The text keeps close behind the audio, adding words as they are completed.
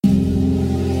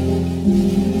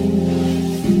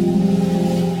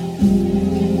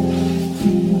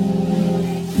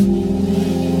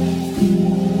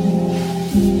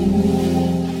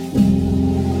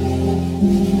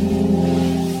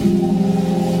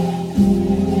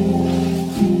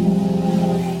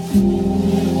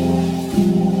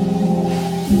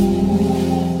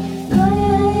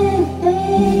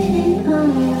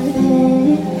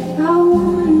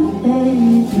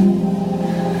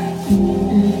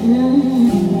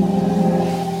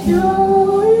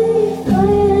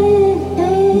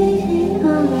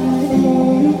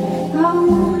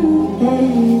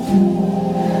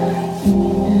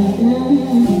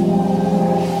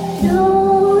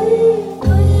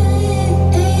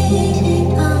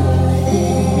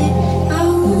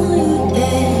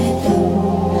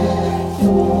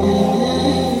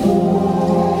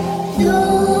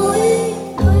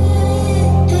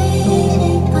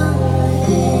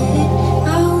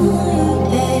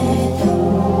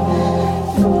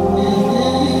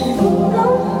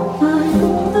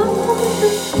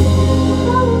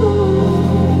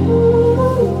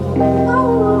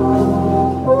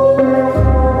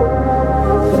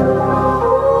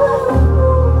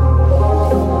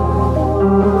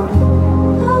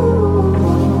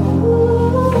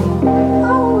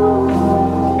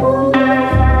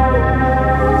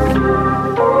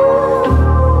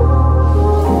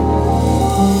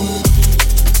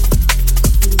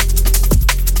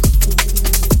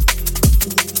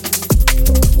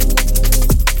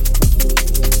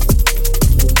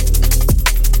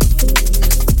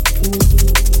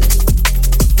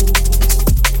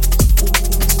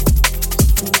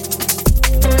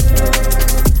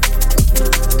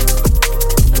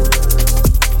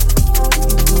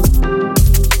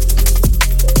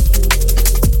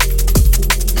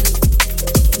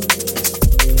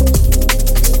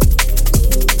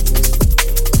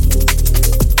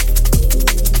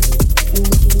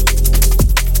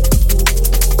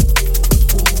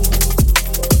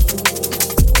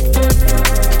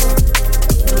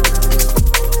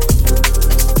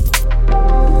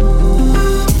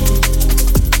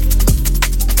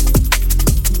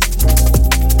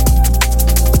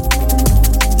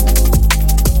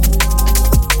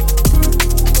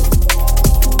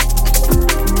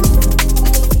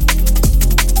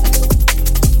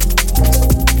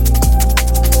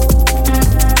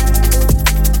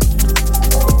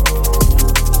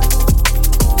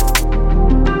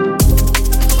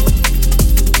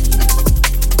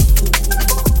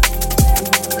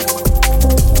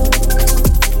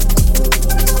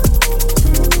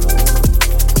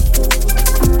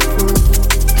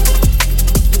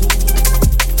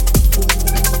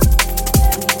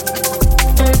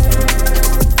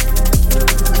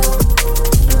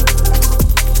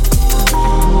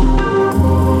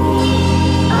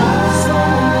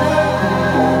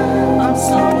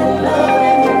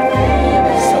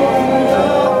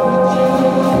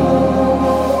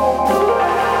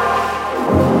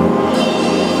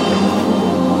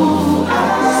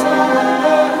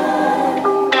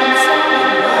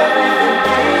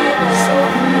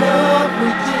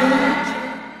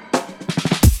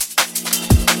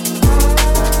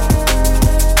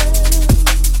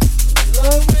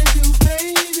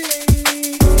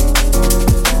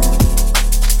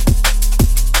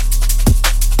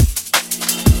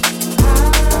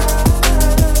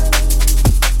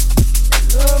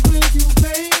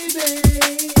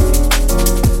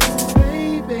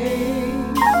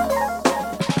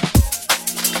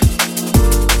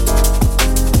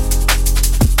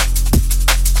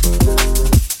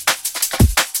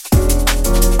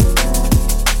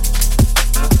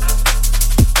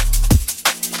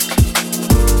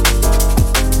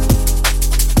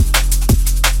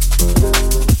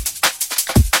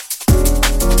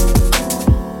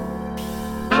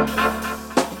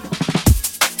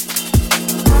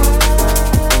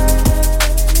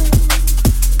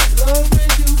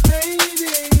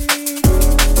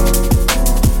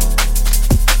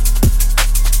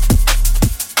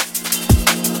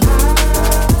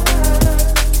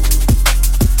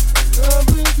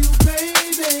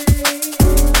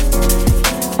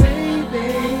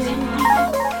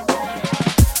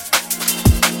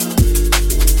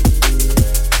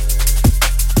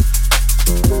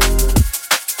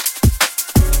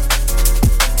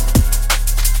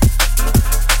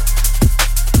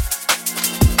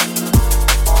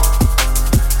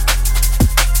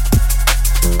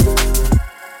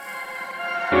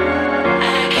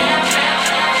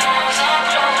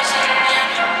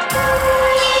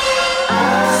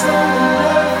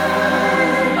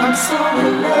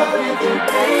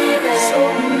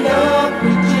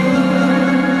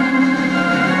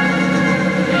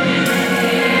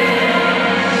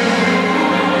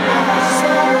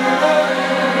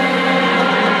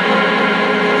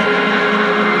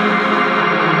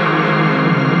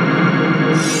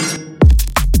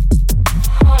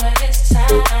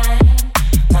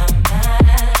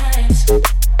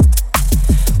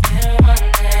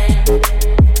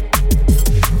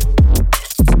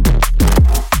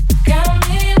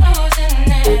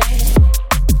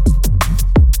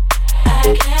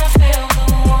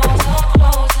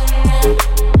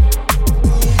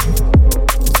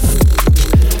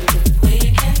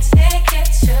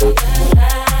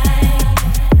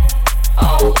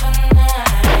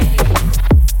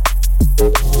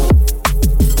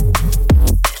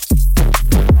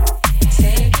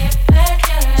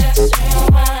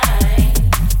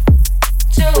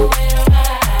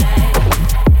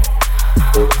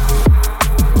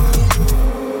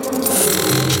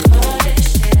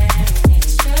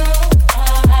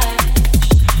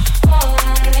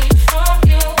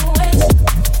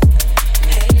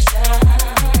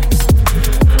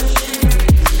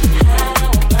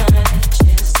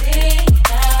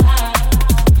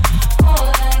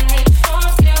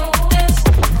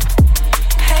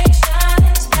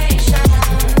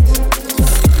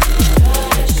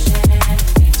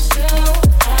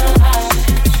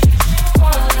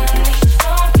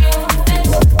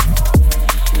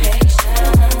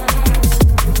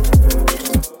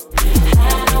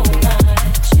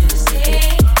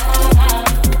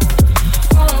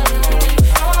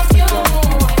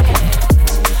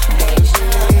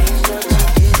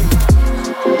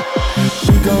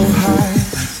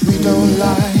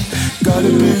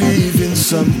believe in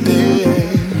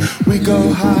something. We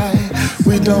go high,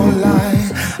 we don't lie.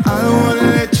 I don't wanna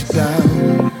let you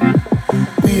down.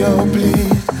 We all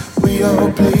bleed, we all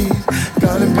bleed.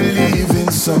 Gotta believe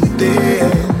in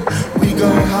something. We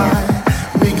go high,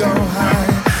 we go high.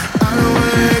 I don't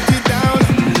wanna let you down.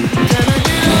 Can I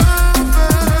get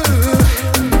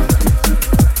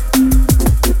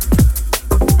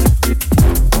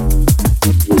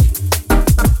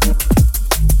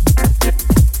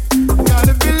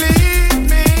gotta believe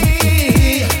me.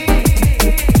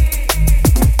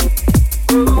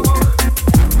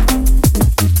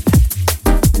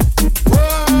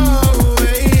 Whoa,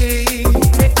 hey.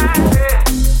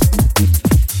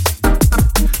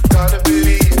 Gotta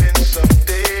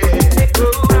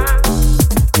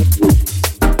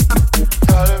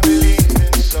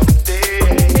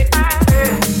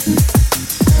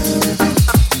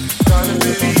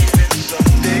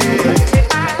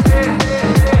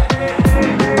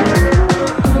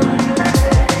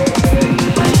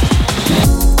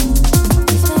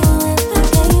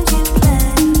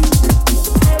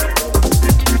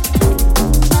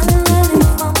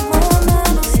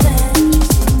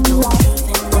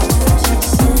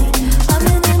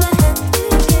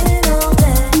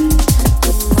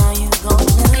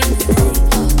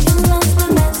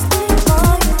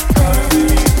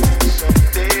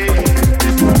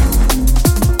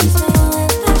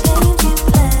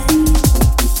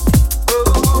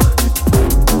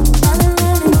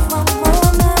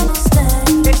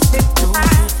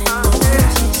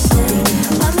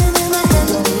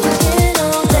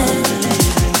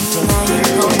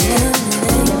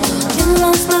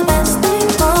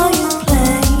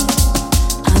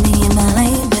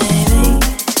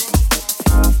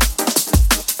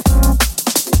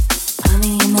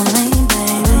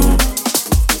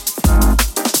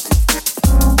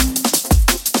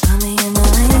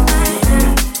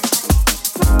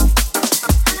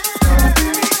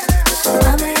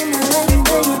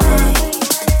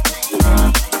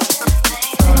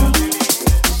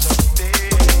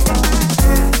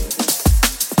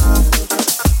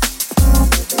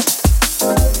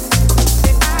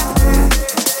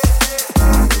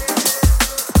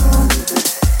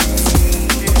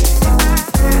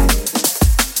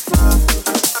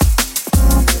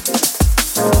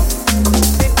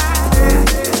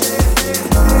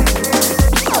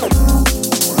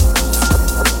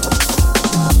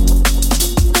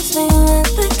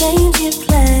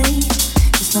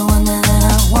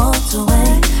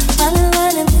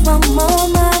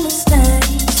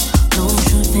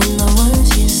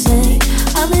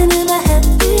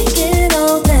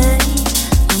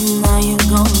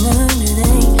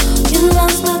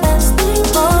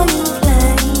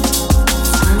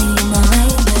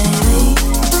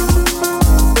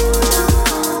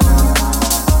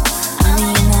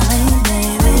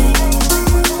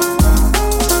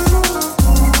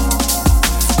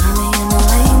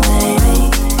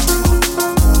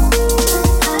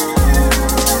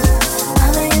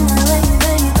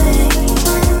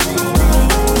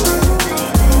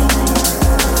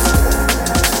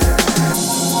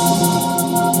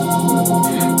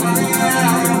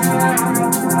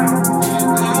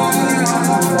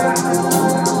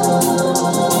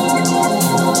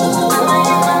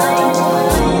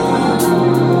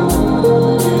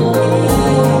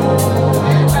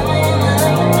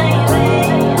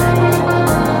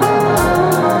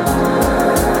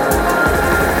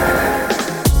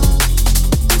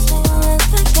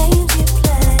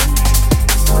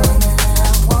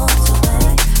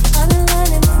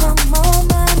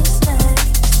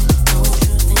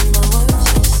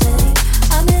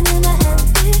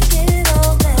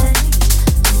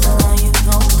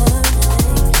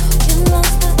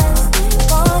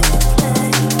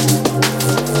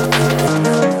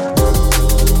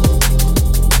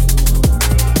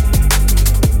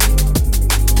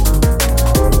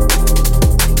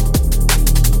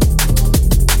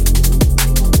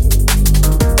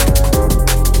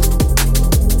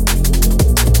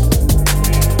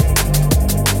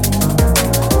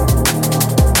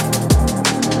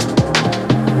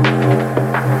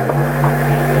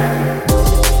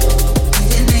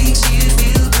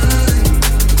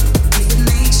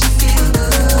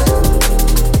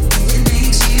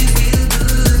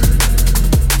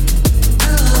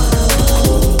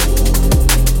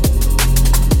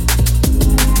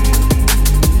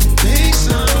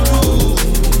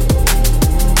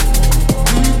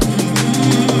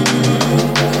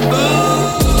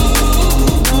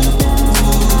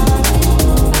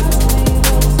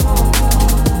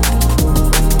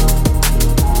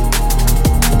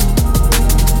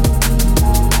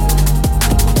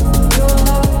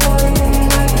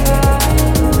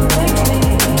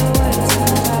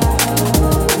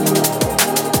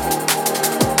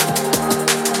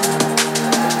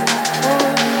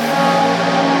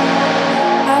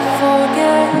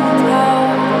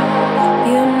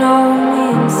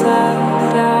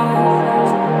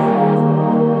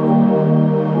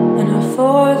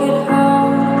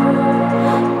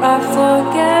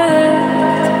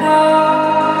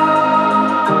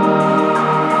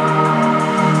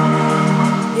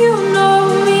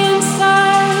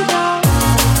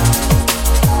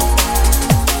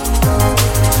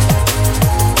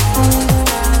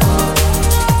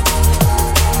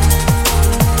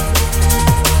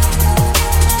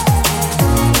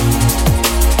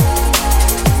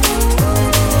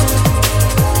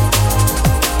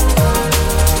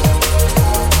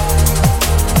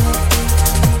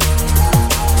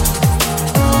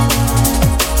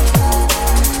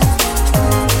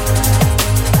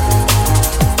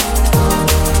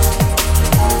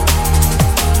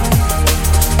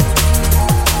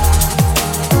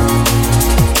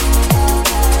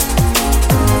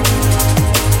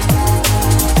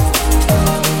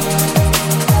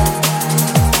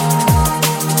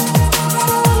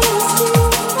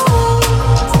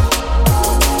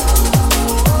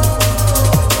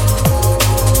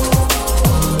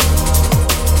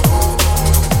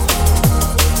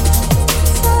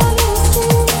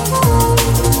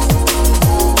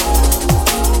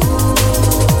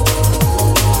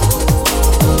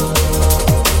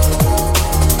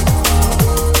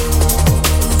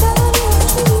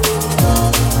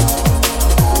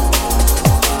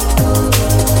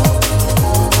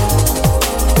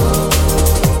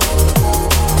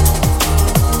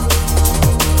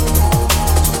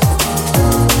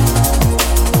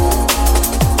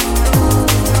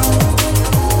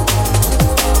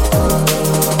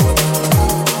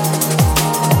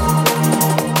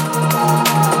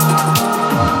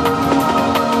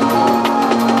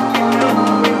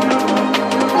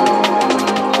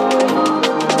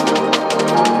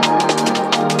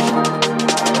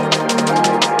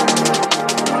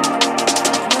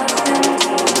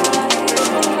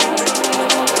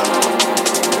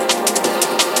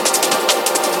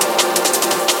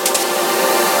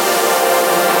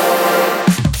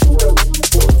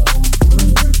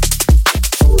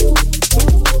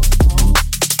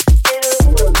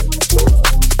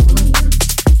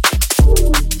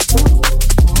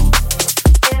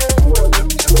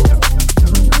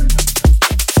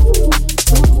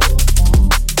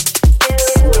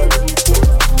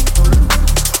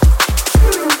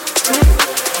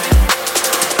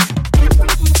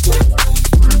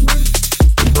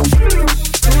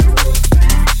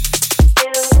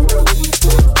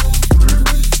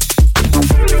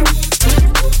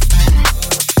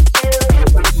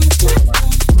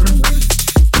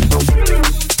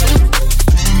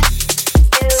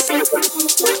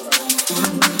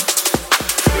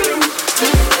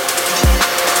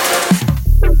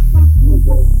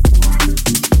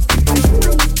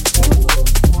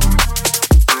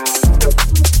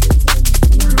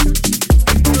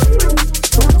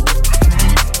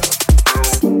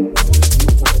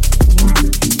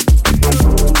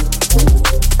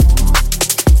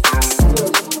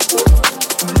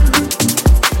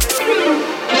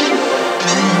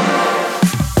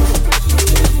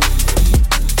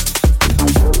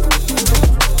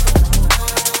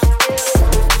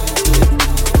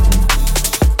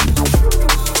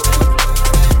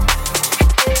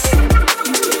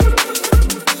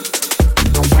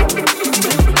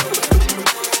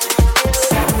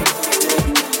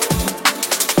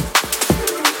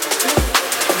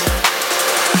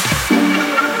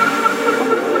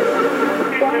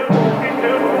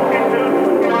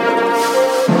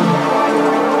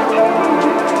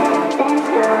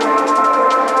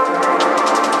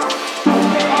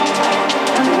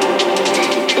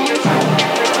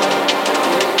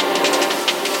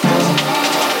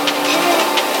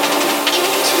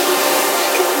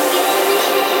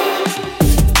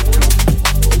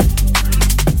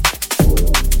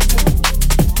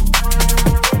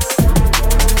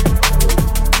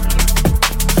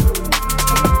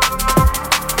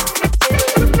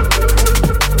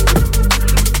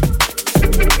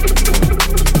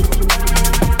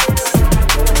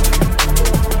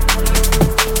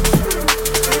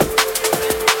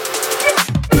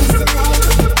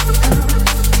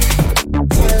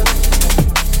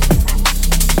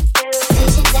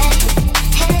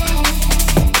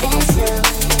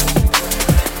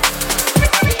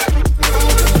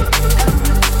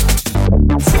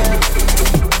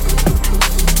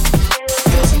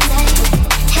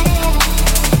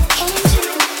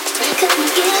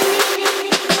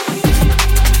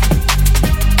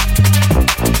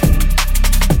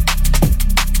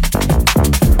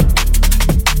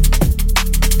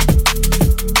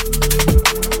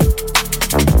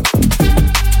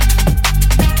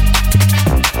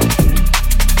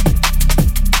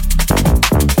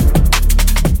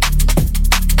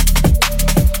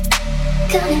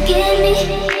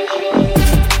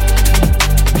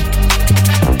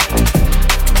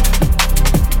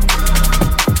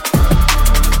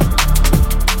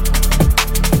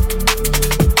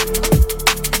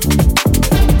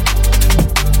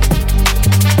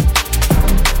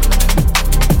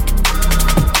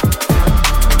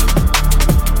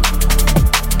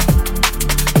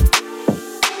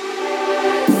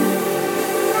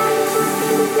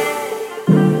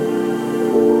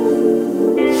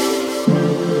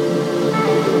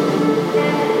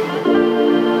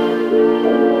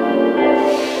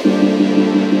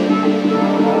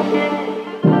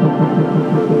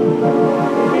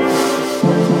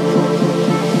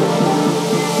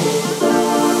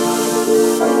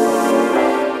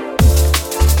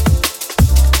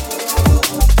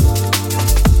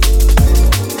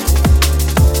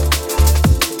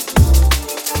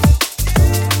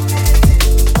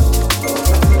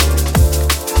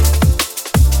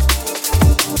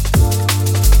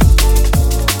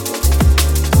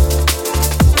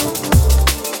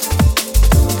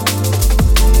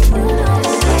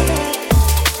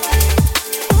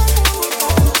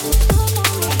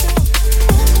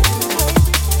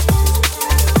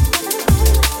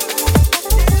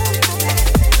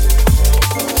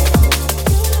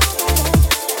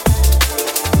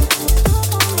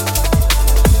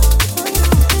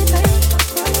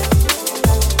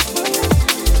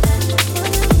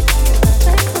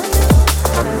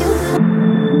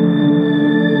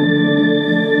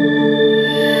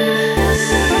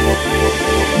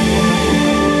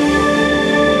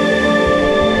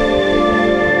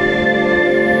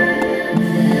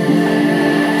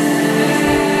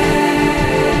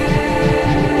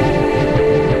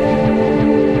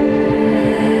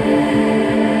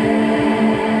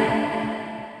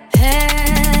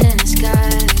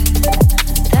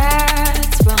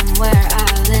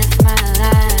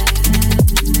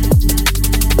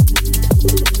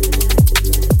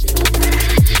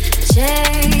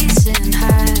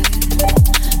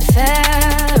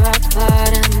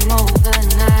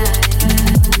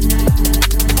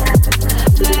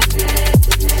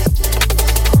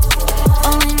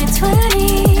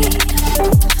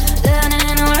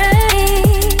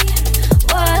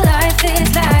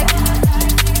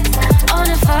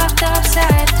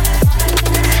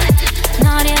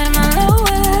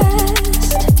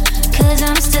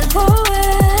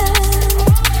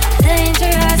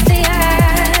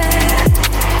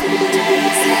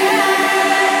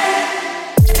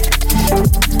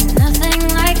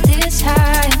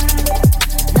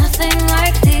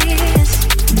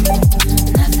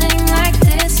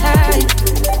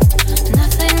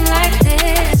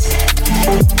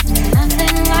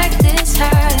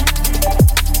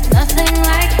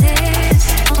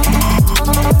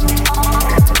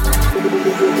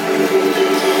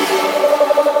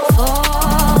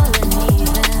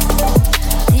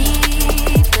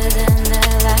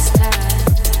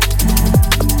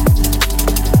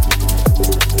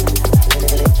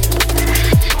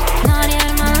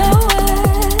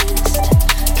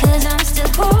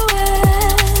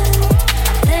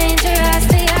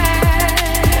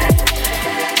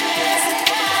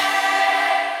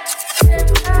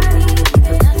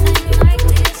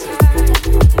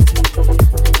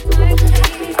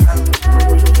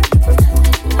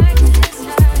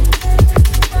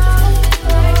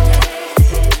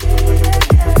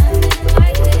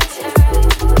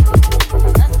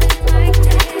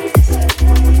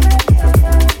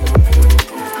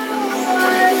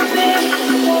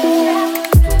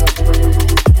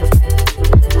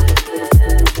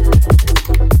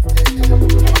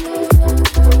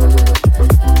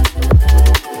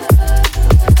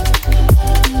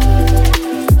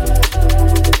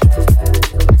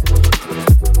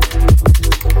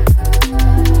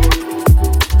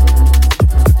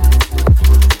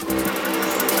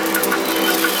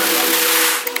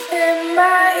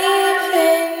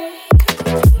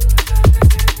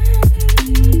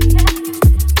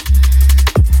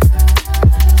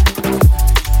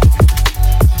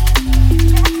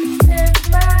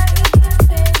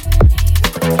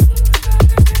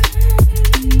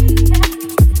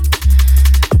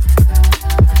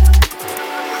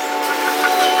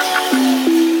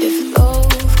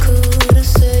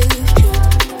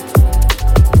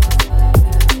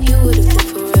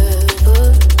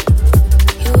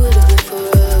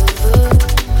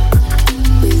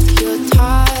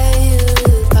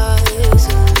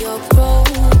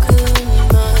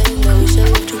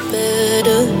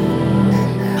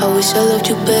wish I loved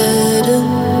you better.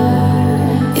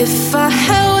 If I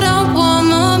held on one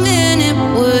more minute,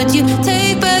 would you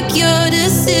take back your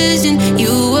decision?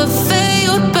 You were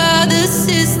failed by the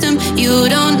system. You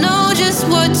don't know just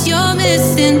what you're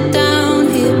missing down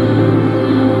here.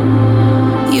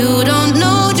 You don't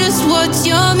know just what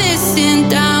you're missing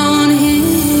down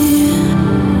here.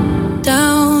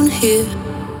 Down here.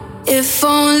 If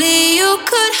only you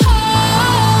could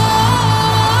hold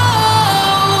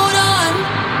on.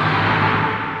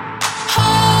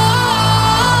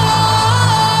 Hold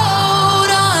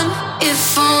on.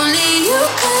 If only you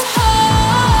could hold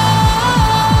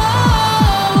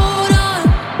on.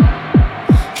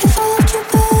 If I loved you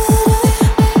better.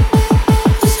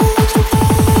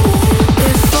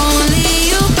 If I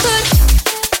loved you better.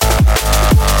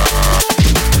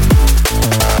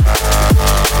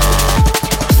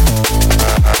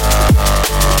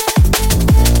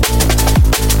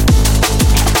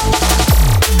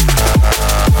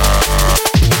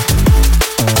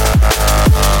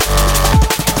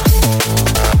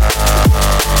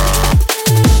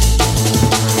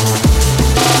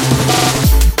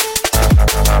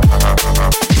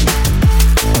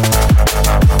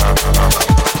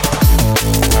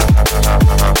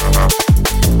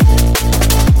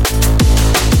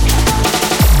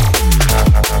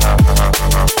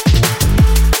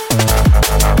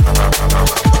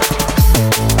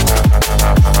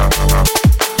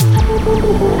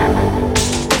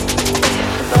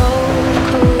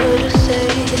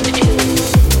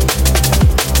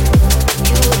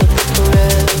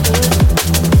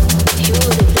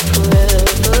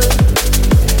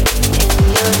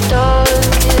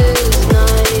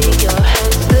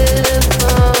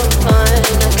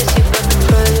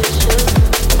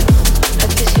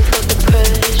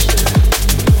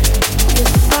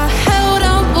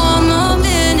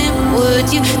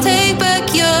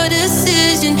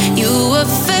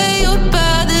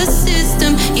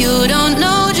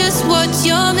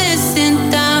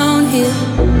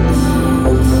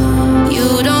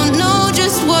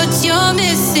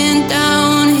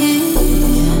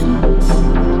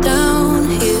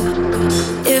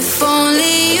 If only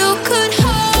you could.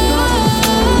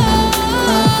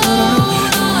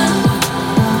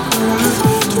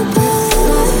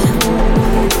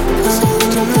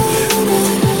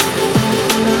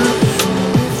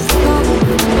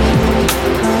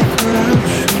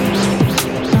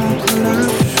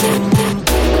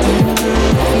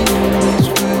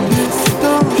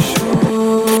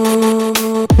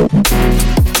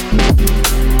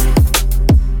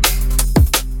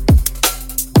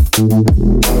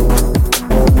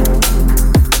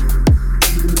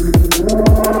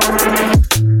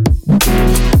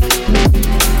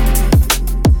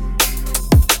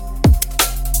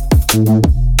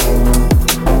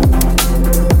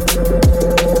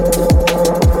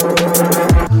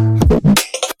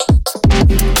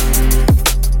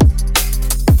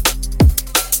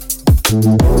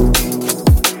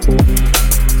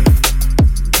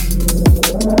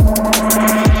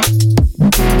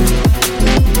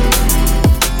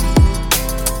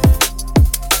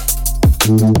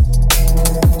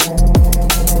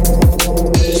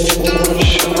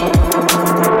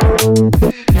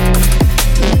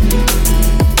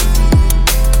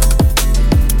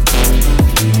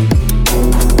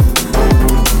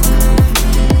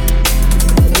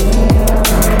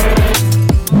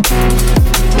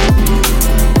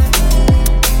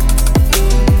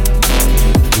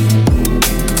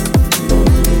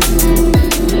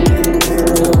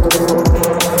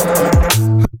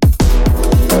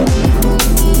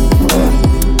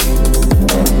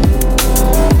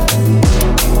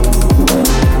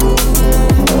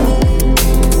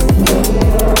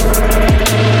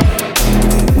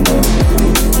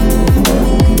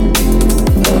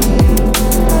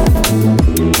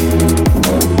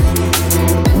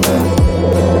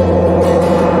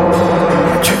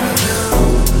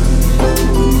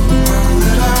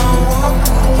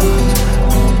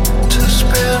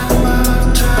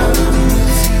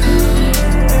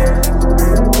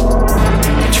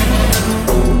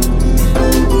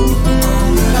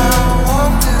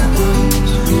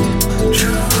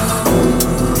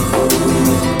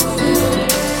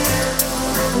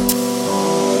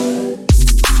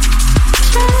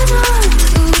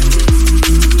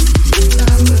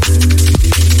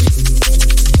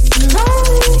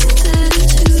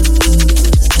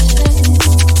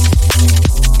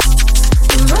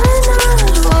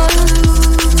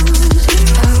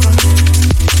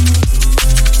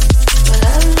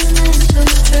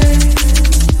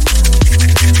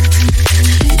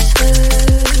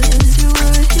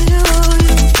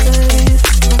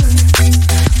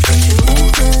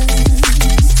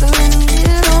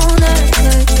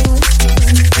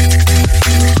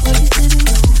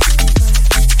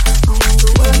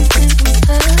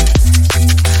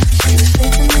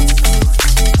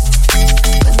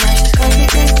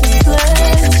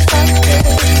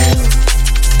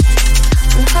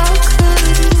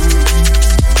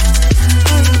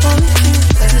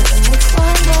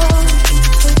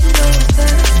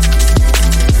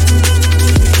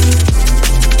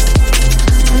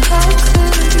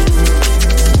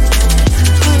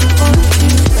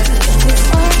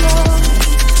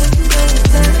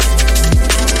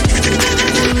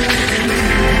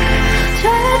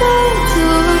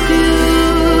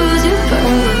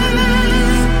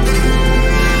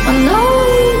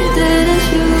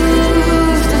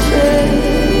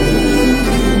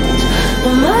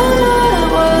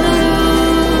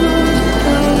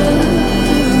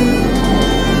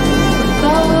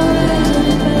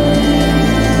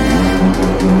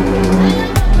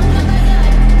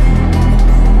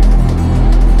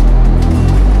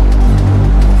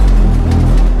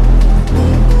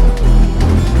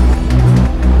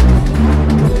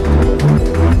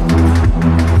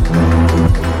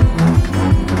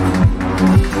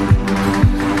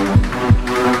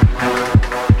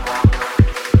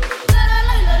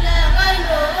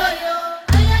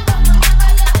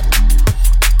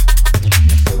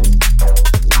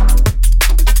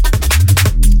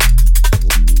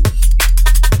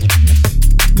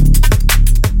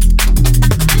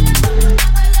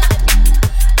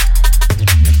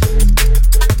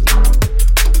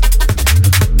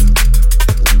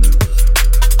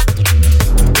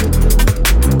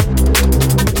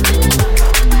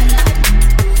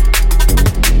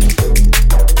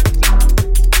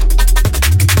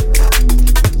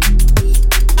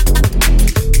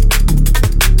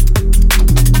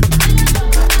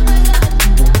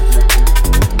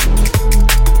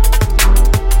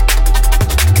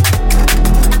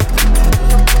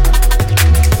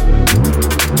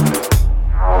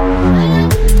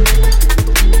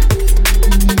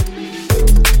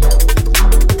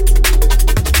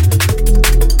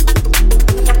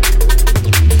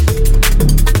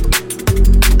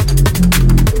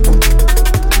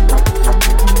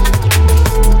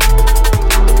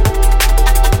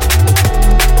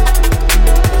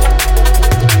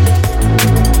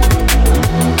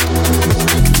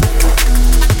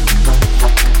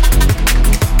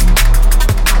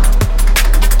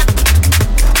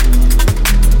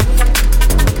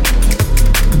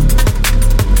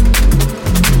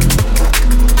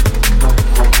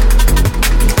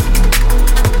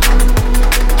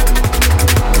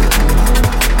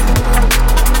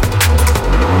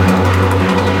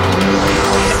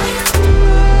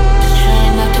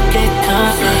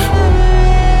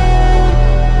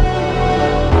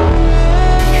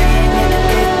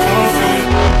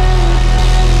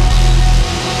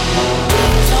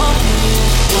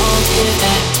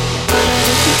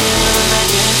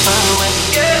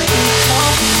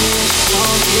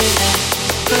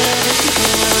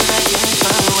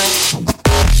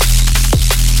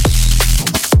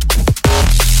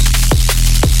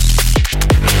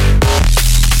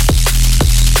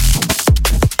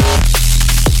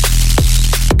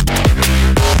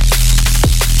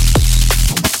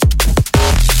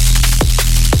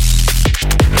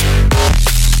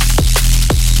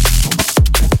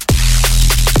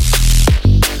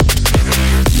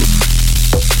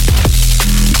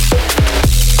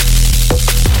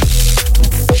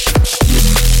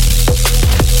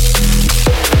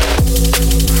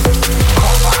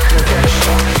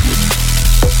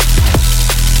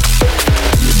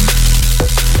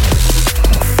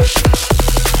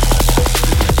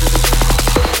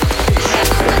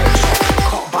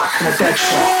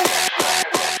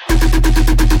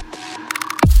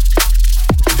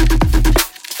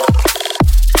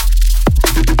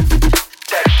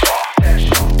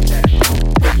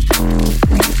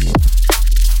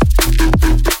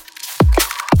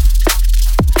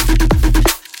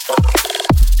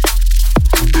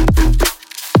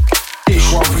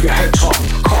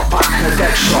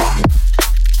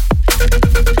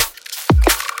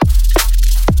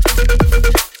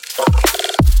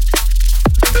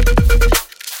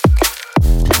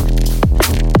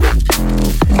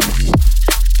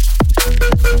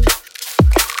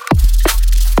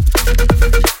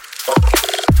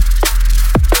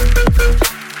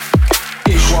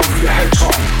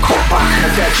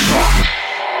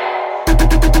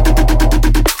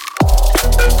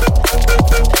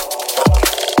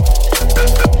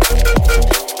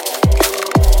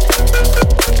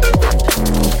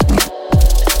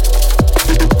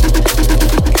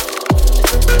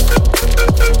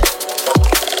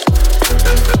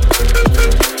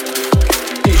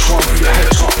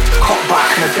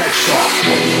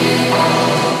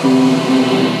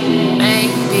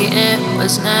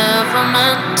 was never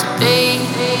meant to be.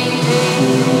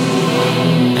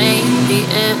 Maybe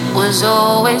it was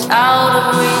always out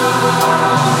of reach.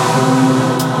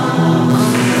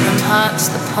 Moving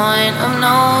past the point of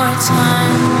no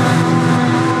return.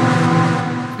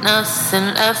 Nothing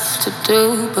left to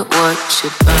do but watch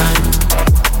it burn.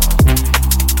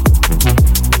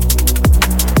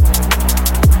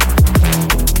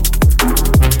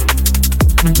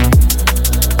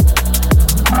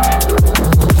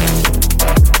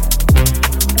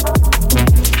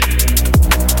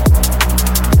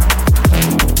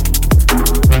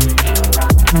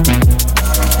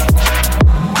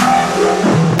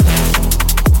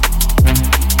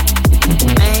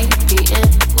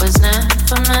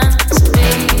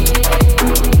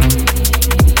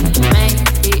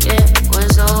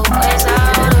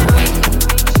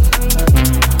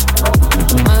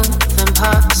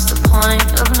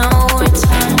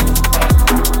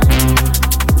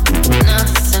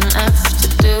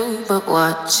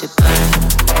 Watch it burn.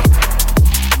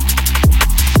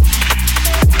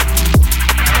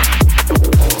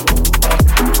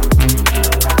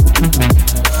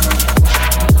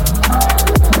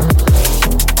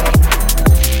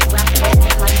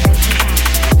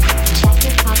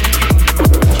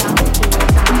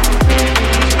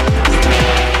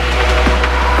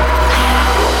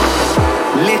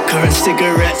 Liquor and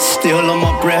cigarettes still on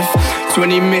my breath.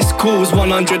 20 missed calls,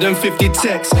 150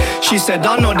 texts. She said,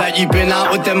 I know that you've been out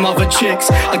with them other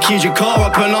chicks. I keyed your car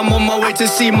up and I'm on my way to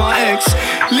see my ex.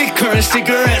 Liquor and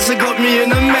cigarettes have got me in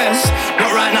a mess.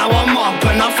 But right now I'm up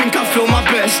and I think I feel my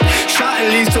best.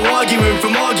 Shouting leads to arguing,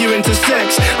 from arguing to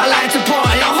sex. I like to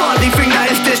party, I hardly think that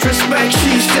it's disrespect.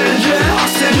 She said, yeah, I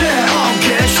said, yeah, I don't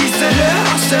care. She said,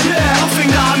 yeah, I said, yeah, I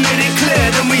think that I made it clear.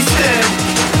 Then we stared,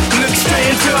 looked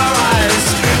straight into her eyes.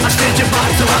 I said, you're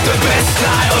about to have the best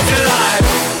night of your life.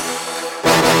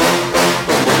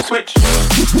 Switch.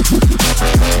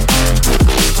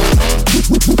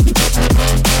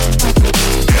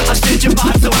 I said, you're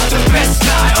about to have the best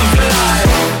night of your life.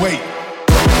 Wait.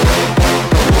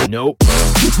 Nope.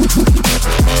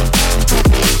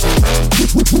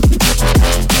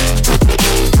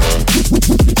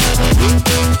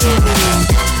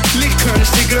 Liquor and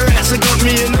cigarettes have got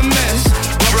me in a mess.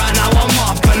 But right now I'm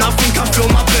up and I think I feel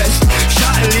my best.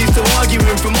 Shouting leads to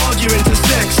arguing, from arguing to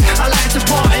sex. I like to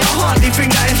party, I hardly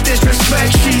think that it's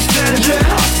disrespect. She said, yeah,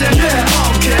 I said, yeah, I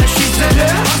don't care. She said,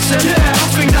 yeah, I said, yeah, I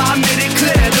think that I made it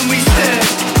clear. Then we stared,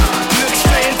 looked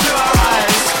straight into her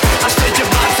eyes. I said,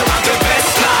 you're about to have the best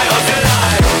night of your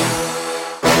life.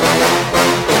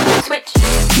 Switch.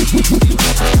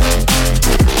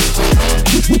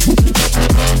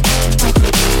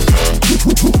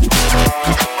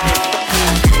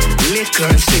 Liquor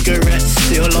and cigarettes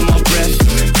still on my breath.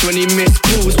 20 missed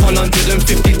calls,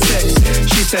 150 texts.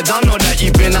 She said, I know that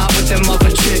you've been out with them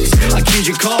other chicks. I keyed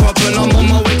your car up and I'm on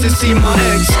my way to see my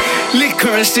ex.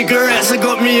 Liquor and cigarettes have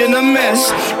got me in a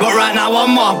mess. But right now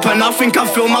I'm up and I think I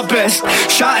feel my best.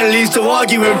 Shouting leads to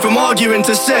arguing, from arguing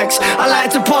to sex. I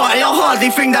like to party, I hardly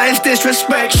think that it's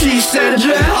disrespect. She said,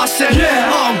 yeah, I said,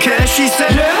 yeah, I don't care. She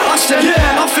said, yeah, I said,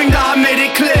 yeah, I think that I made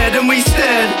it clear. Then we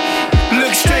stared,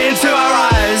 looked straight into her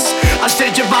eyes. I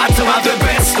said, you're about to have the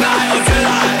best night of your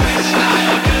life. Best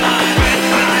night of your life. Best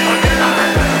night of your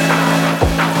life.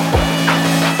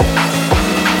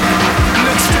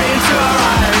 Looked straight into her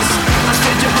eyes. I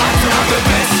said, you're about to have the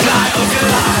best night of your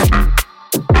life.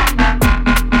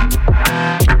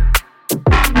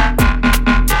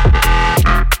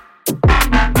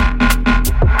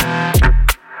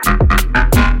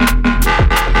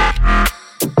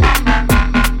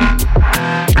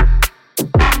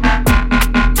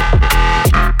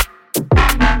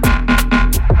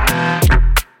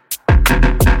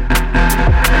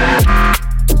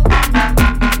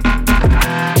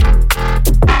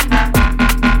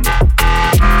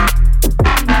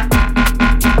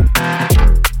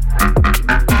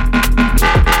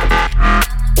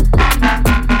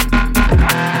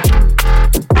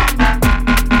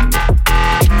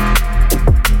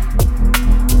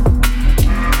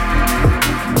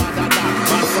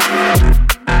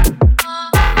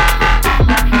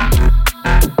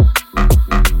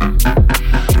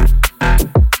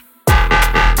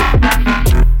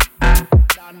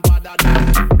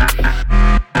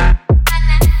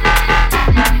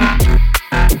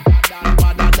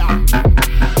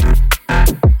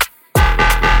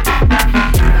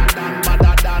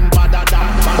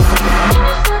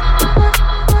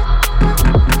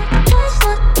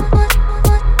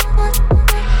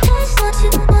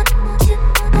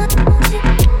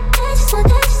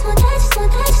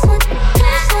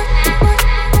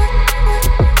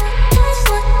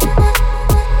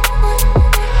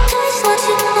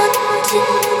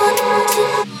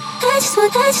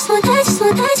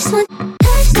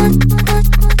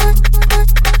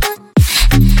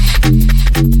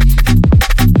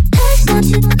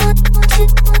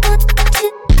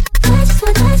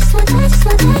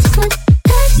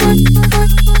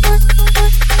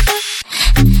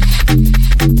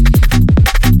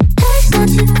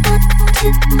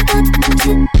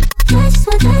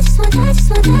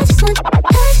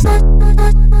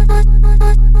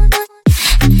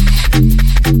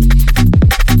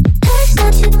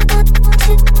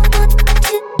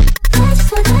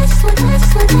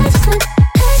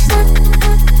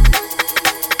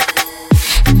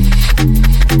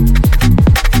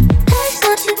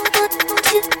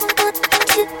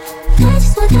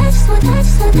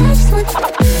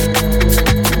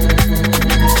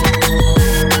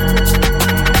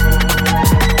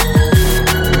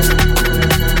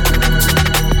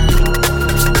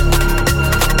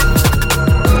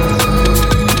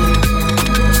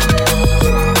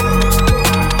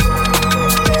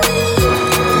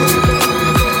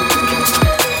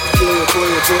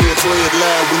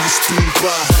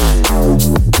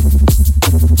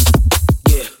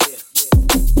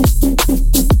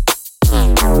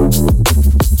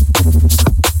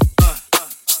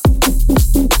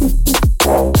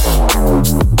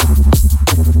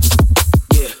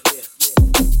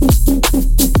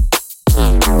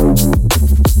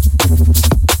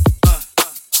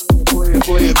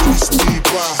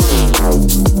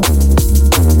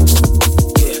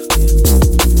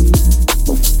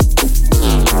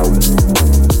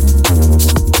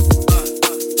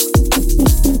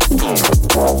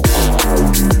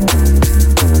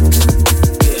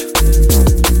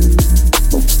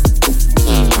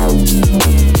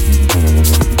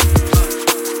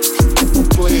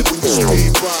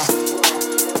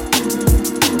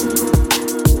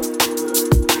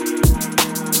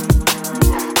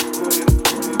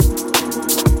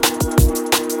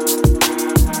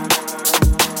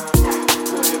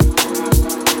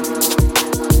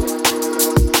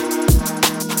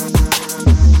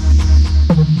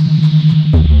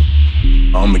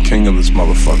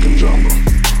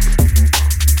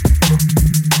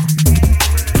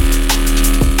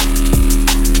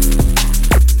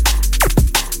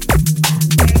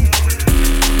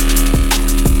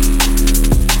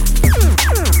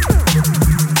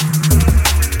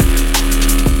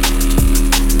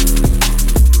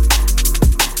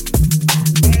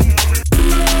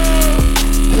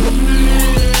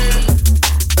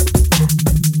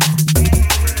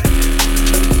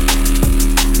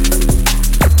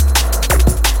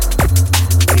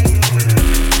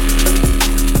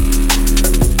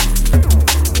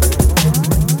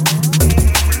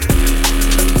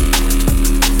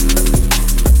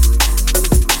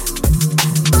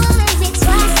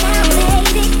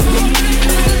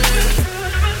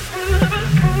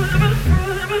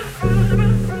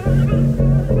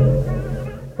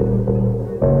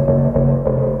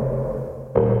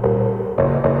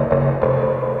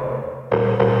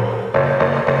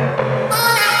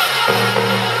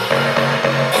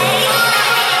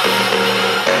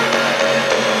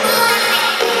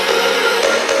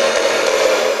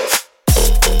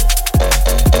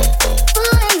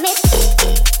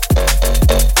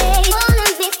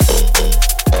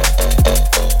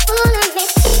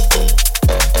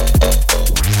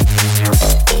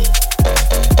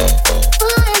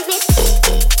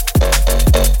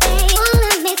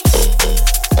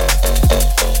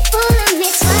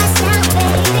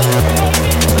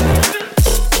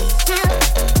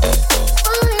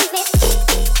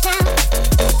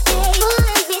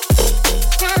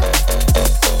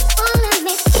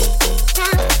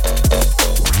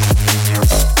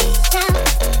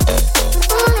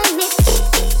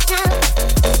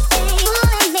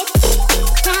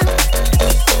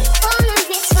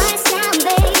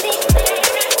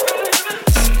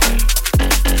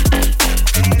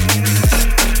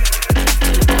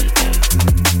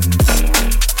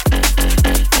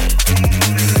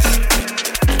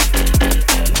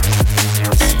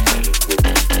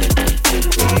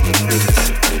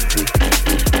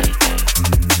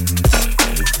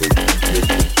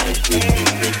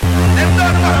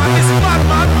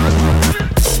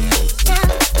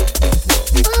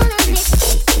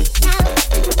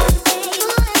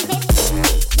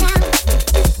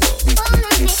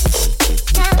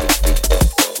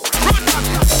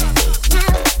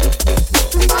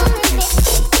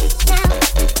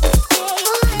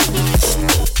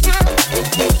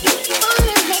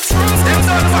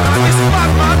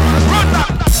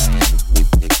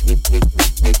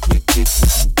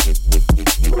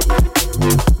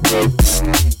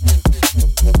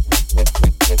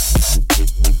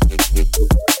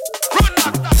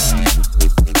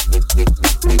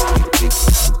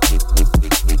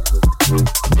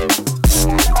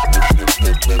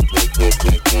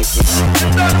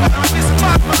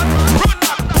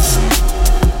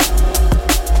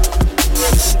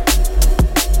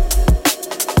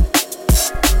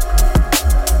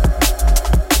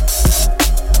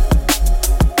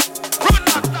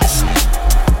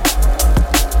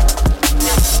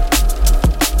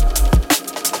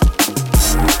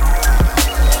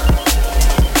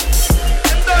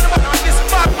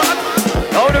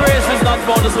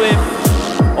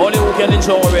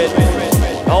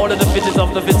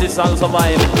 the physics and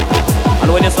survive.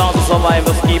 And when you start to survive,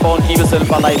 just keep yourself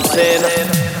alive. Say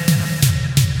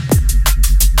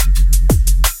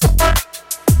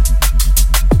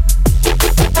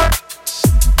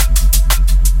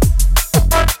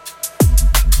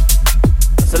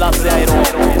Selassie, I know.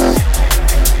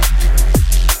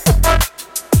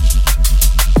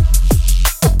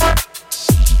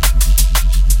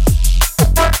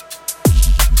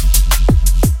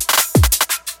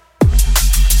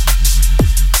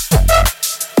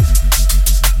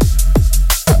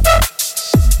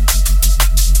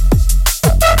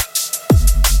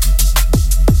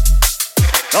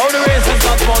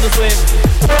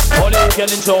 Can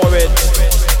enjoy it.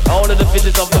 All of the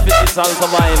physics of the physics and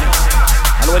survive.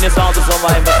 And when you start to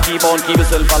survive, just keep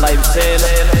yourself alive. Sail.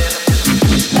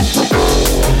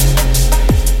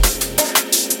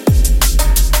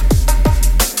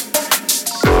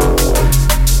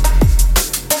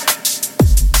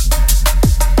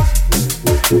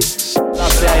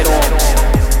 That's the idea.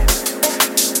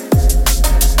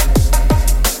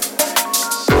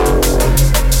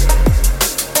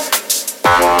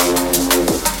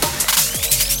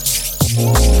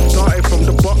 Started from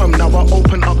the bottom, now I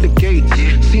open up the gate.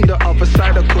 Seen the other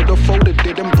side, I could've folded,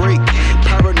 didn't break.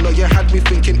 Paranoia had me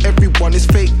thinking everyone is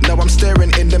fake. Now I'm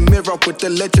staring in the mirror with the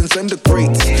legends and the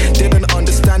greats. Didn't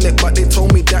understand it, but they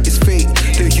told me that it's fate.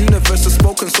 The universe has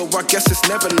spoken, so I guess it's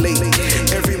never late.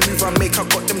 Every move I make, I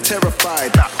got them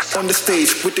terrified. On the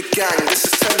stage with the gang, this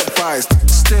is televised.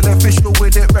 Still official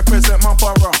with it, represent my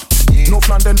borough. North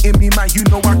London in me, man, you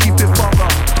know I keep it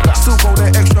thorough. Still go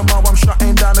the extra mile, I'm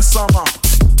shutting down the summer.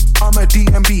 I'm a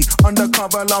DMB,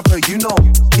 undercover lover, you know.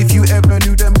 If you ever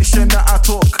knew the mission that I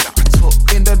took.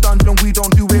 In the dungeon, we don't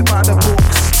do it by the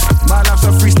books. My life's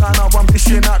a freestyle, now I'm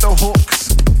dishing out the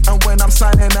hooks. And when I'm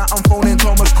signing out, I'm phoning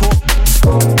Thomas Cook.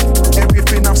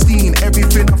 Everything I've seen,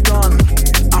 everything I've done,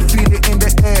 I feel it in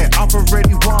the air, I've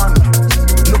already won.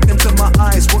 Look into my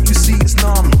eyes, what you see is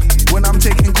numb. When I'm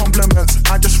taking compliments,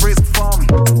 I just raise a thumb.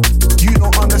 You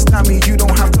don't understand me, you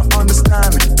don't have to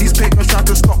understand. These papers try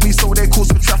to stop me, so they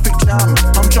cause a traffic jam.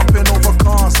 I'm jumping over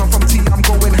cars, I'm from T, I'm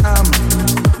going ham.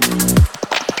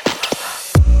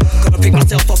 Gotta pick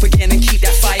myself up again and keep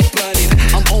that fire burning.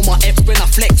 I'm on my F's when I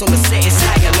flex on the set, it's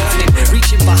higher learning.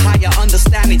 Reaching for higher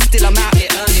understanding, still I'm out here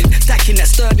earning. Stacking that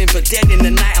sterling, but then in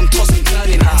the night I'm tossing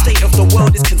turning. State of the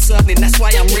world is concerning, that's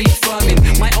why I'm reaffirming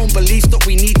my own beliefs that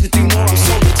we need to do more. I'm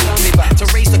so determined to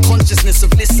raise the consciousness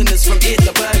of listeners from ear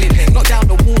to Berlin. Knock down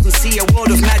the walls and see a world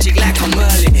of magic like I'm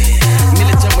Merlin.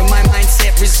 Militant with my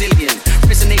mindset resilient.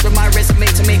 Resonate with my resume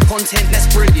to make content that's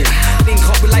brilliant. Link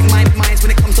up with like-minded minds,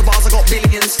 when it comes to bars I got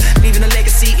billions. Leaving a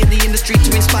legacy in the industry to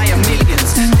inspire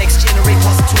millions. Next generate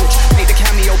pass the torch, make the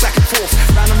cameo back and forth.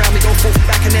 Round and round we go forth and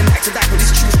back and then back to back with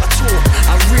this truth I taught.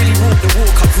 I really walked the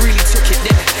walk, I've really took it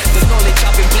there. The knowledge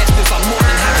I've been blessed with, I'm more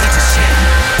than happy to share.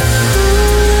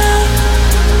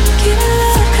 Give it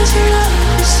love, 'cause your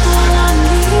love is all I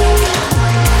need.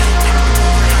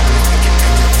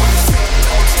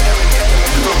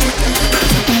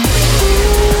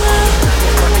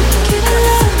 Give it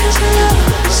love, 'cause your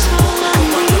love is all I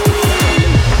need.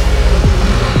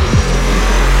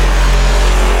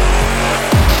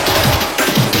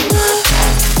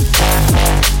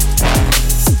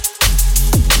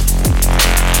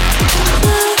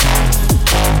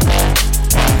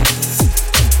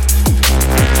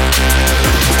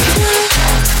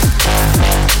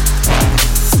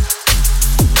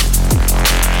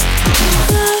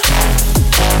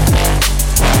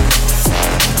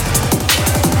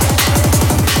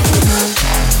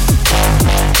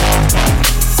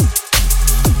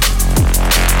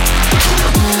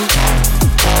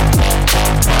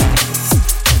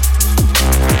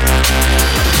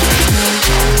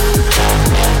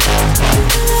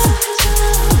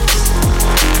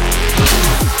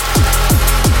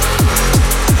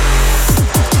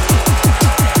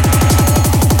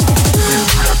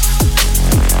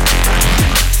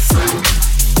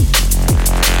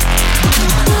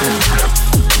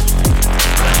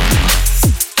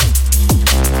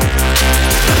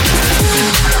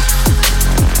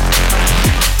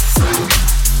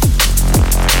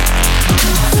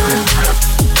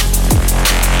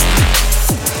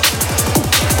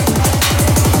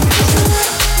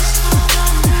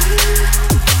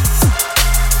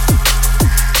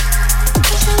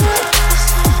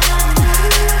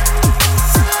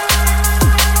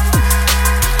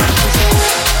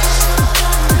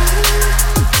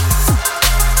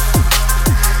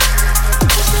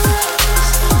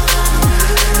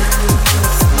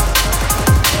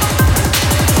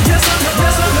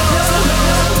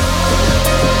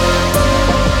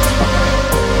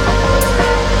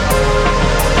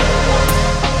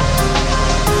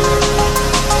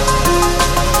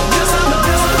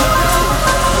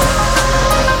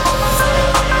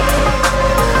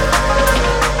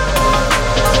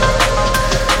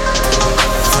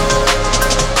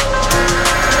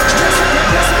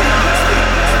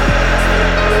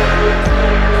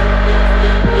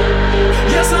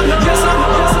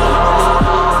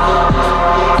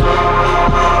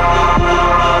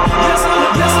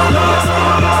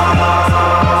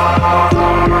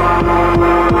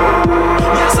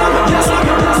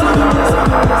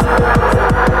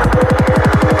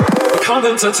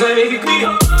 to take me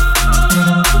home.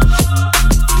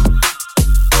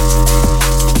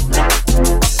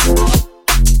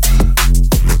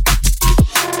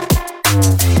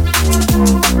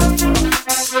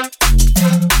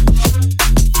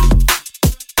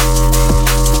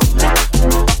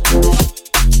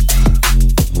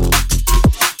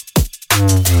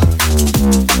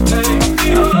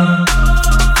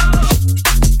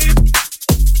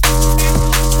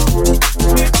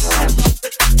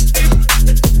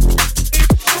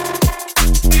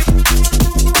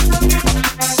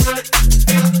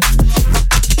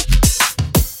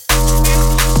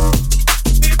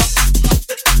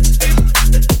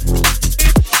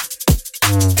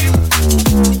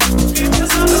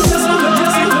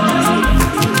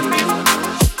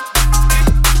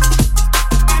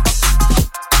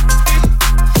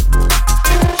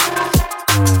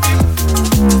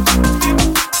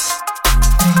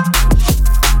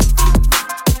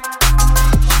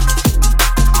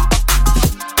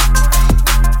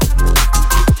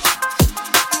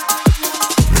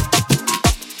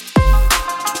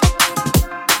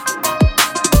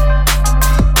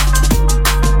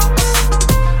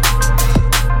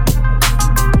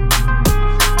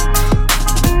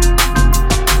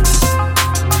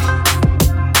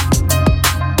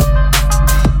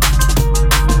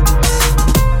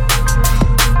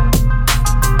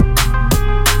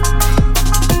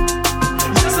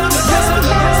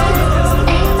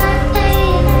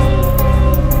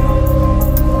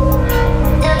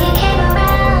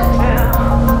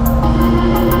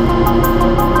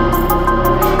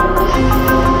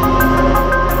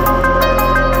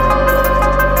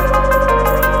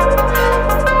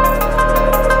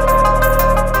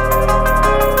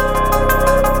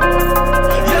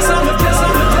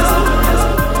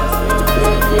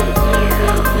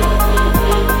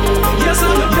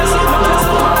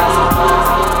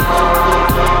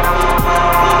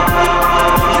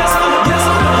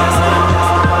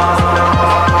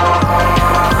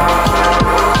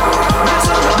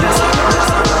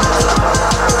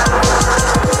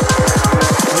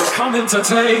 To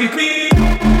take me.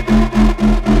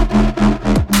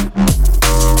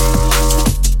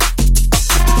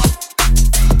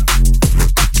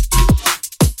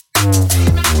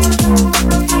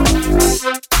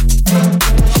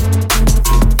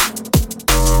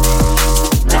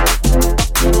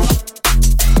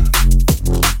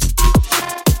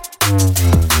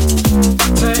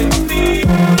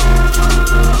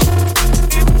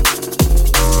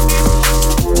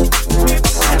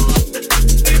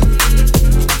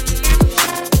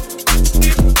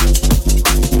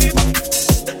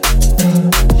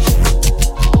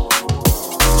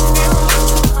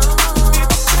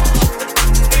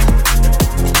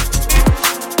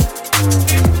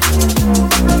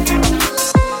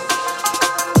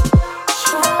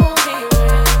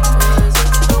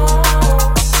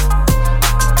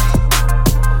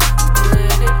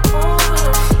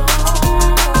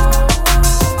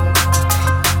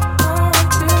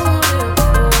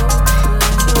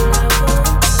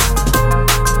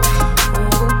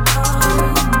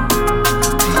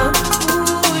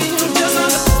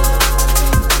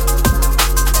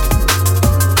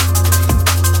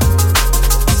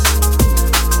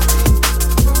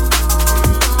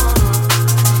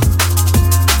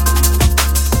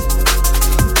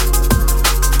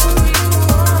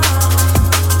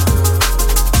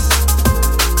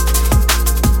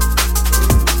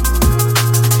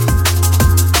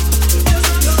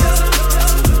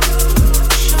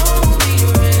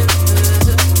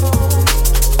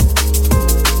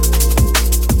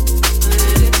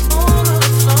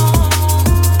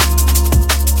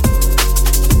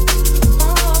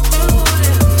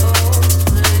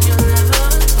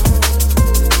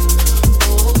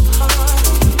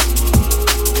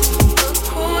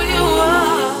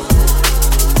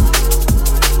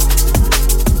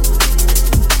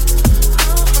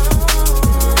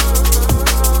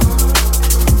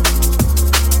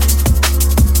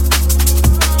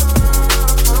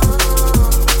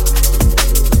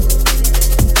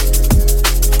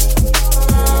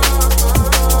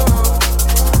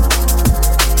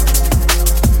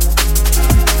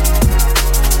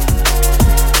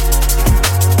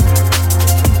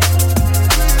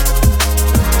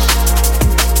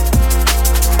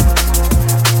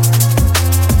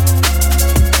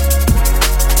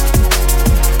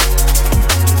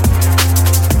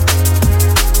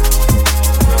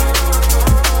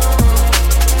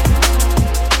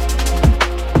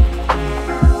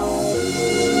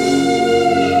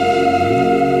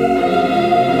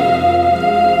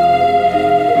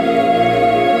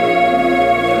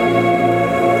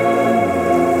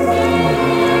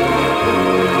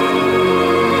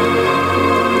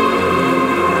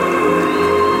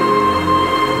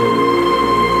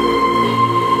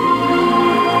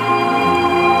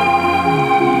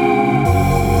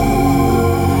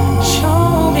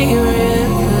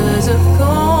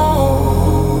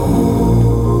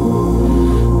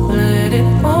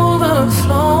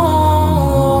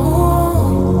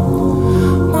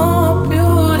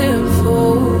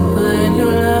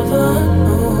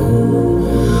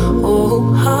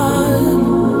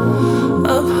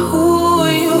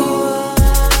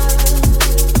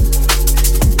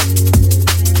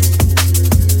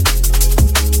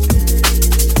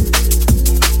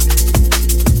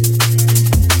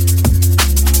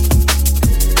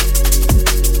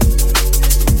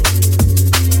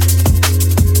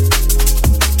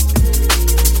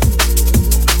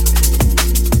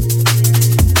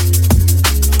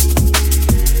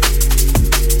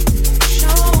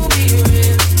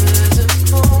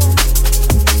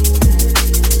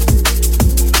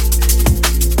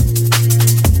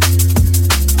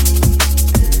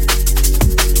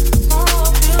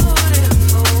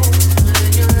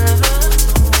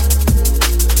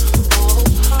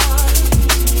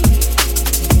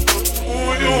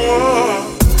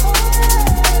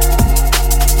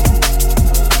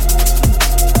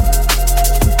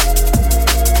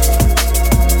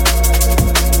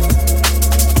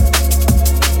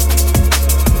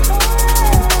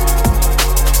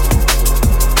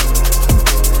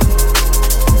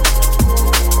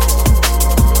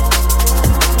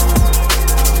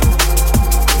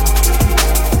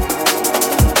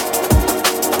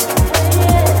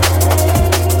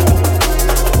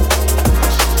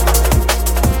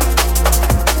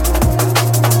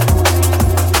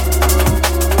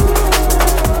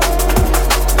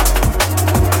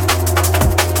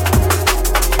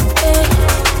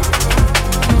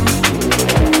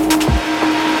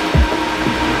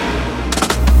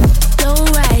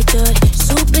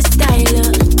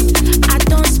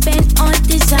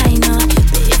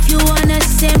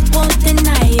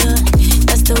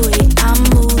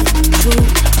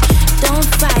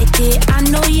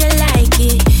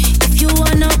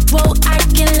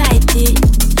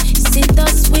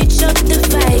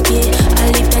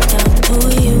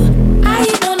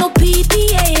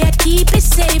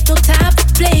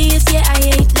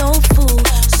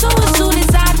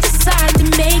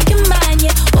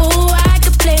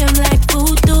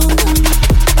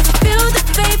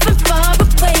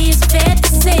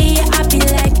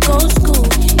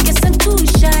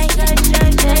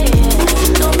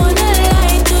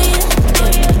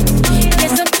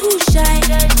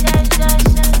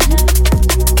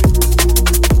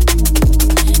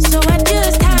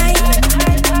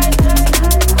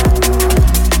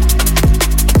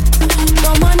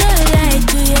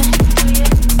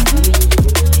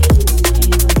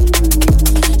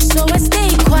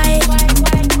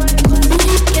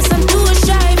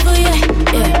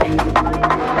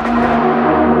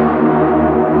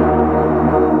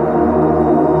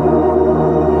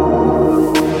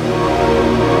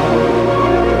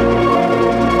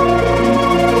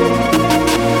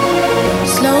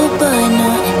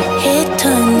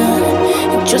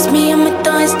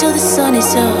 ones till the sun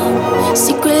is up.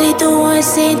 Secretly the ones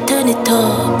saying turn it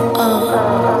up.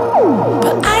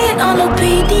 But I ain't on no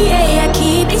PDA, I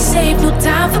keep it safe, no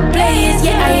time for players.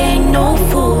 Yeah, I ain't no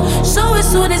fool. So as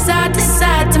soon as I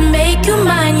decide to make you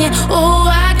mine, yeah, oh,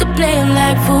 I could play them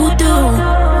like voodoo.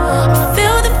 I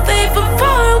feel the faith from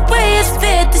far away, it's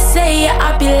fair to say, yeah,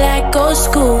 I'll be like old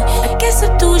school. I guess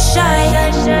I'm too shy, I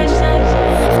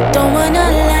don't wanna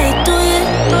lie, do you?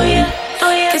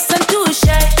 Guess I'm too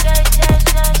shy.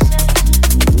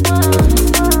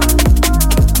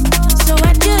 So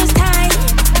I just hide.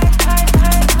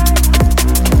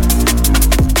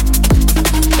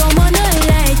 Don't wanna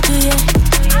lie to you.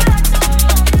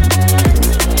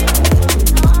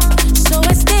 So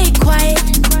I stay quiet.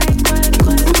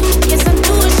 Guess I'm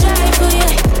too shy for you.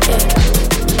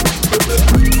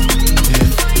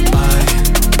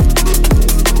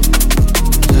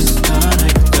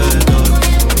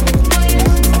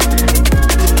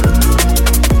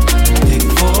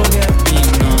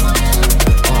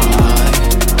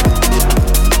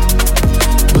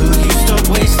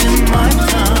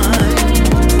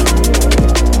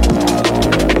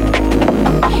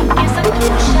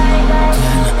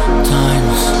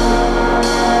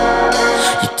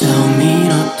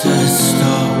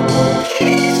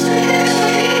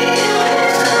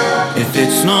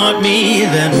 It's not me,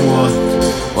 then what?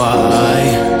 Why?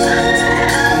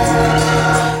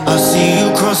 I see you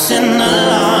crossing the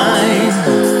line.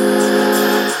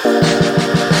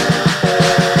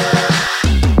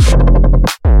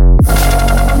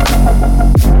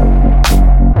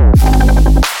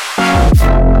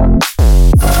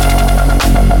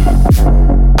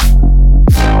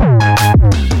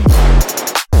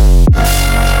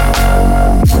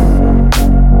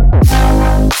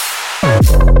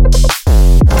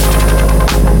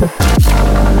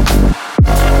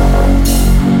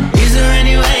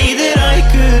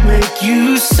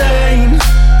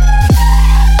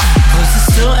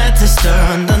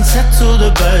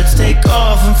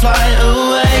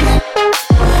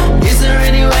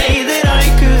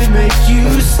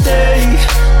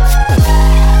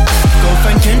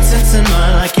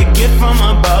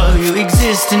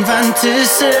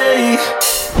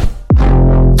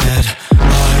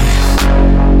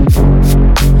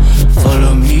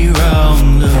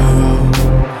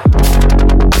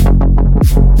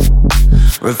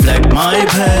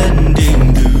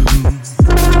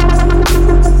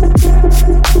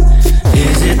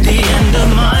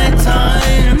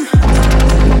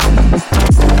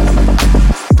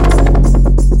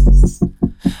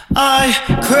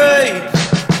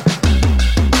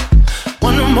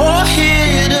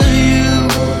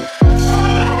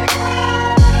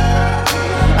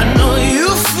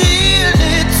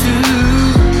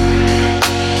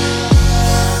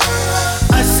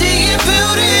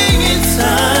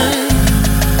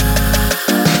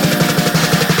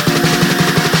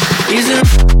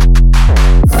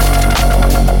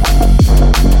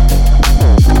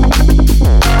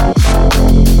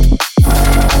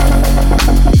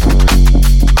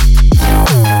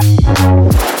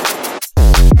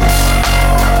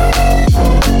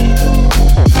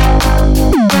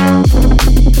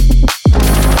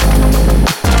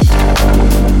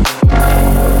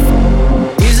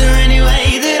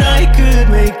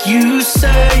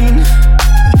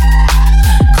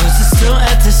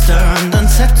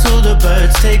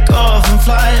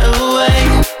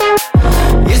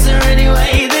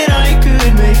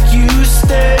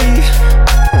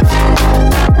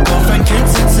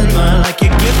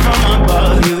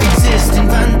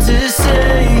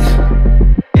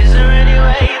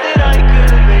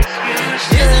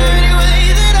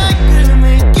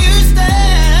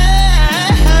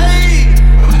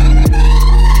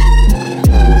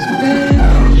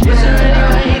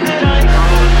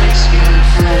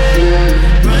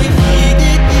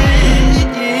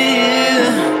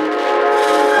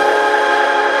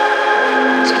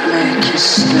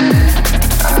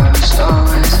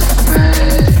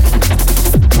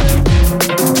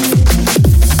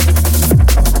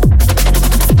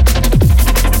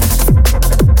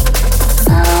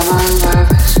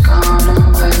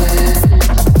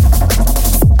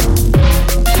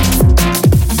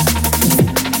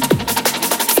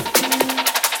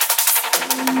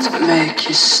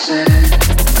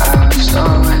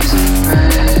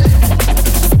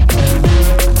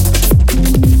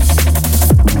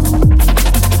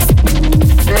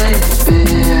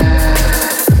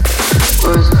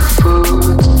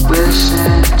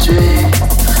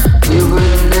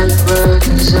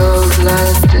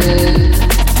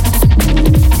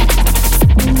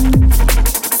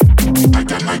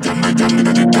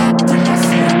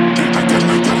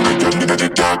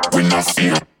 We not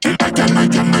fear.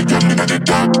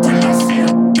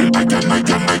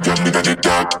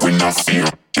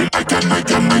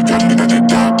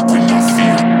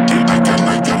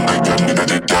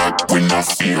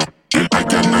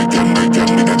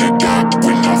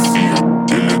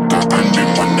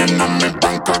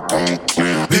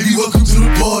 Baby, welcome to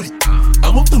the party.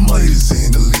 I'm up the Midas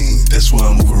and the lean. That's why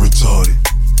I'm over retarded.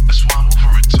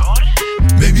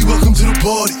 Baby, welcome to the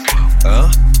party.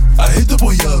 I hit the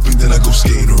boy up and then I go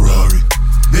skate in a Rari.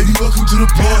 Baby, welcome to the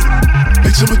party.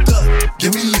 Bitch, I'm a thug.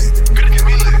 Get me lit.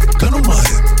 Gun on my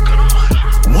hip.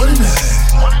 1.5.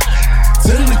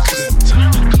 10 in the clip.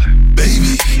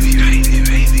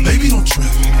 Baby, don't trip.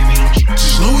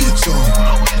 Just lower your tone.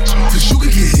 Cause you can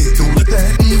get hit. Don't let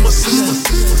that in my system.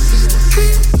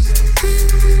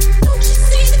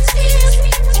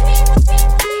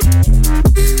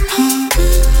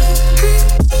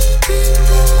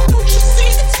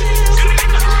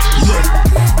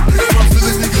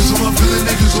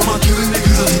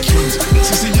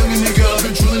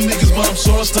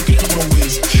 So I stuck it through the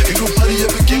ways. Ain't nobody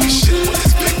ever gave me shit with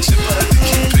this big chip. I had to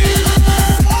keep it.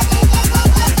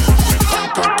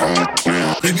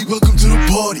 Baby, welcome to the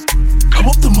party. I'm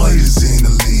up the Midas and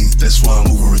the lean. That's why I'm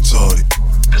over retarded.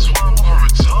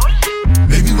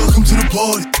 Baby, welcome to the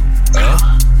party.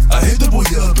 I hit the boy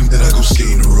up and then I go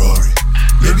skate in a Rari.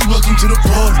 Baby, welcome to the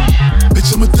party. Bitch,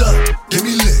 I'm a thug. Get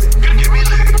me lit.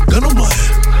 Gun on my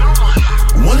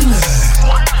head.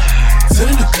 1.5. 10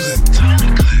 in the clip.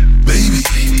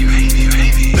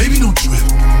 Baby, don't trip.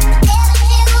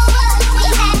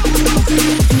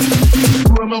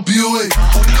 I'm out BOA.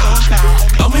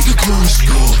 I'll make a clone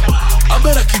score. I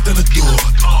bet I kicked down the door.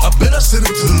 I bet I sent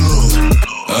him to the Lord.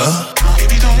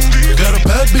 Got a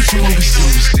bad bitch from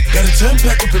overseas. Got a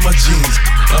 10-pack up in my jeans.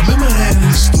 I'm in my hand in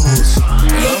the stores.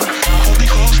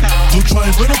 Don't try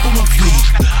and run up on my feet.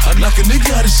 I knock a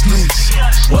nigga out his sneaks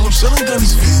while I'm selling down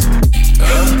his feet.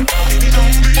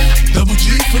 Double G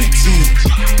for the team.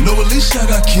 No, at least I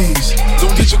got keys.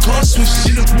 Don't get your car switched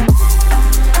to the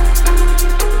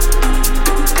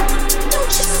Don't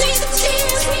you see the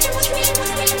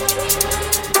tears?